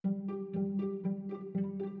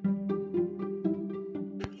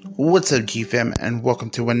What's up, GFam, and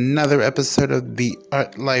welcome to another episode of the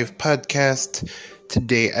Art Life Podcast.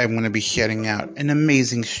 Today, I'm going to be shouting out an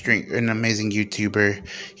amazing YouTuber.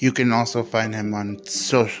 You can also find him on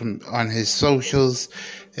his socials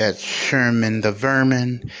at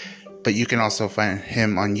Shermantheverman, but you can also find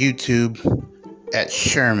him on YouTube at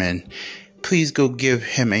Sherman. Please go give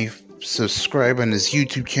him a subscribe on his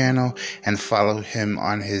YouTube channel and follow him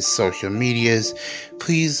on his social medias.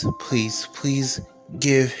 Please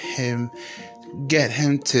get him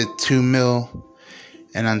to 2 mil.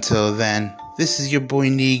 And until then, this is your boy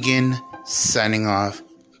Negan signing off.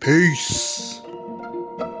 Peace.